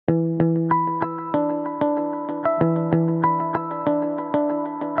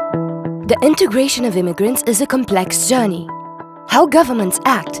The integration of immigrants is a complex journey. How governments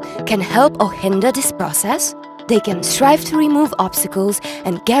act can help or hinder this process. They can strive to remove obstacles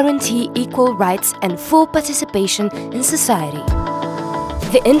and guarantee equal rights and full participation in society.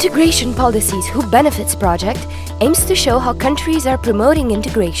 The Integration Policies Who Benefits project aims to show how countries are promoting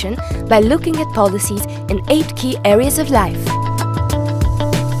integration by looking at policies in 8 key areas of life.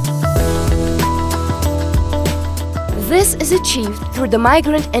 This is achieved through the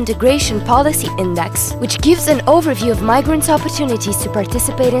Migrant Integration Policy Index, which gives an overview of migrants' opportunities to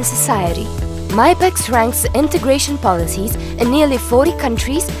participate in society. MIPEX ranks the integration policies in nearly 40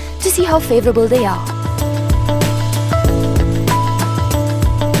 countries to see how favorable they are.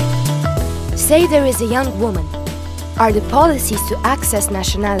 Say there is a young woman. Are the policies to access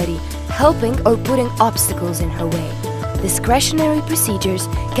nationality helping or putting obstacles in her way? Discretionary procedures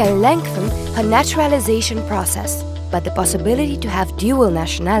can lengthen her naturalization process, but the possibility to have dual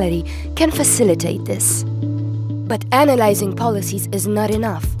nationality can facilitate this. But analyzing policies is not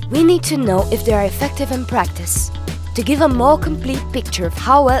enough. We need to know if they are effective in practice. To give a more complete picture of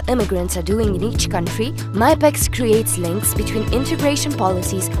how well immigrants are doing in each country, MIPEX creates links between integration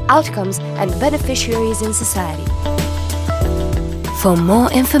policies, outcomes, and beneficiaries in society. For more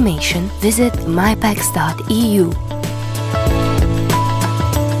information, visit mipex.eu.